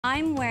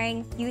I'm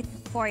wearing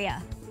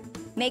Youthforia.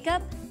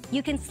 Makeup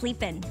you can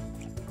sleep in.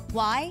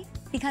 Why?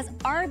 Because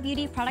our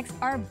beauty products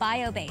are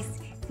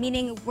bio-based,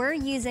 meaning we're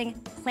using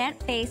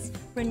plant-based,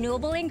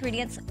 renewable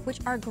ingredients, which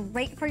are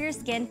great for your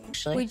skin.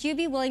 Would you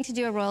be willing to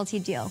do a royalty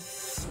deal?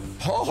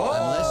 Oh,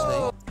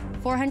 I'm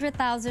listening.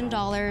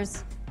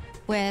 $400,000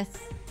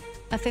 with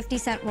a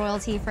 50-cent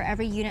royalty for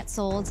every unit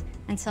sold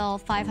until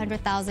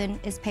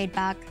 $500,000 is paid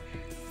back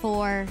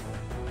for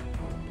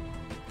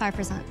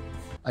 5%.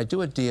 I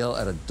do a deal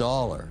at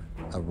 $1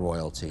 a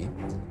royalty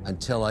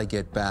until I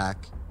get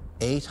back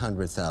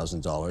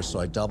 $800,000, so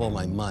I double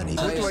my money.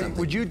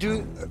 Would you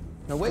do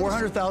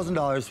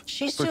 $400,000?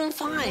 She's doing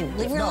fine.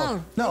 Leave her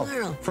alone. No, Leave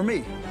her alone. for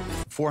me,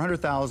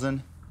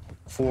 $400,000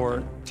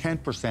 for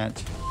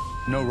 10%,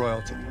 no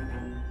royalty.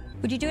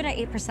 Would you do it at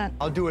 8%?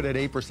 I'll do it at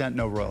 8%,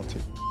 no royalty.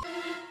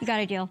 You got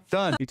a deal.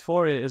 Done.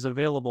 Youthforia is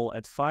available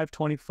at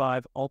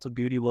 525 Ulta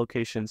Beauty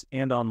locations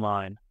and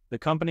online. The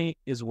company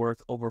is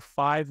worth over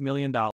 $5 million.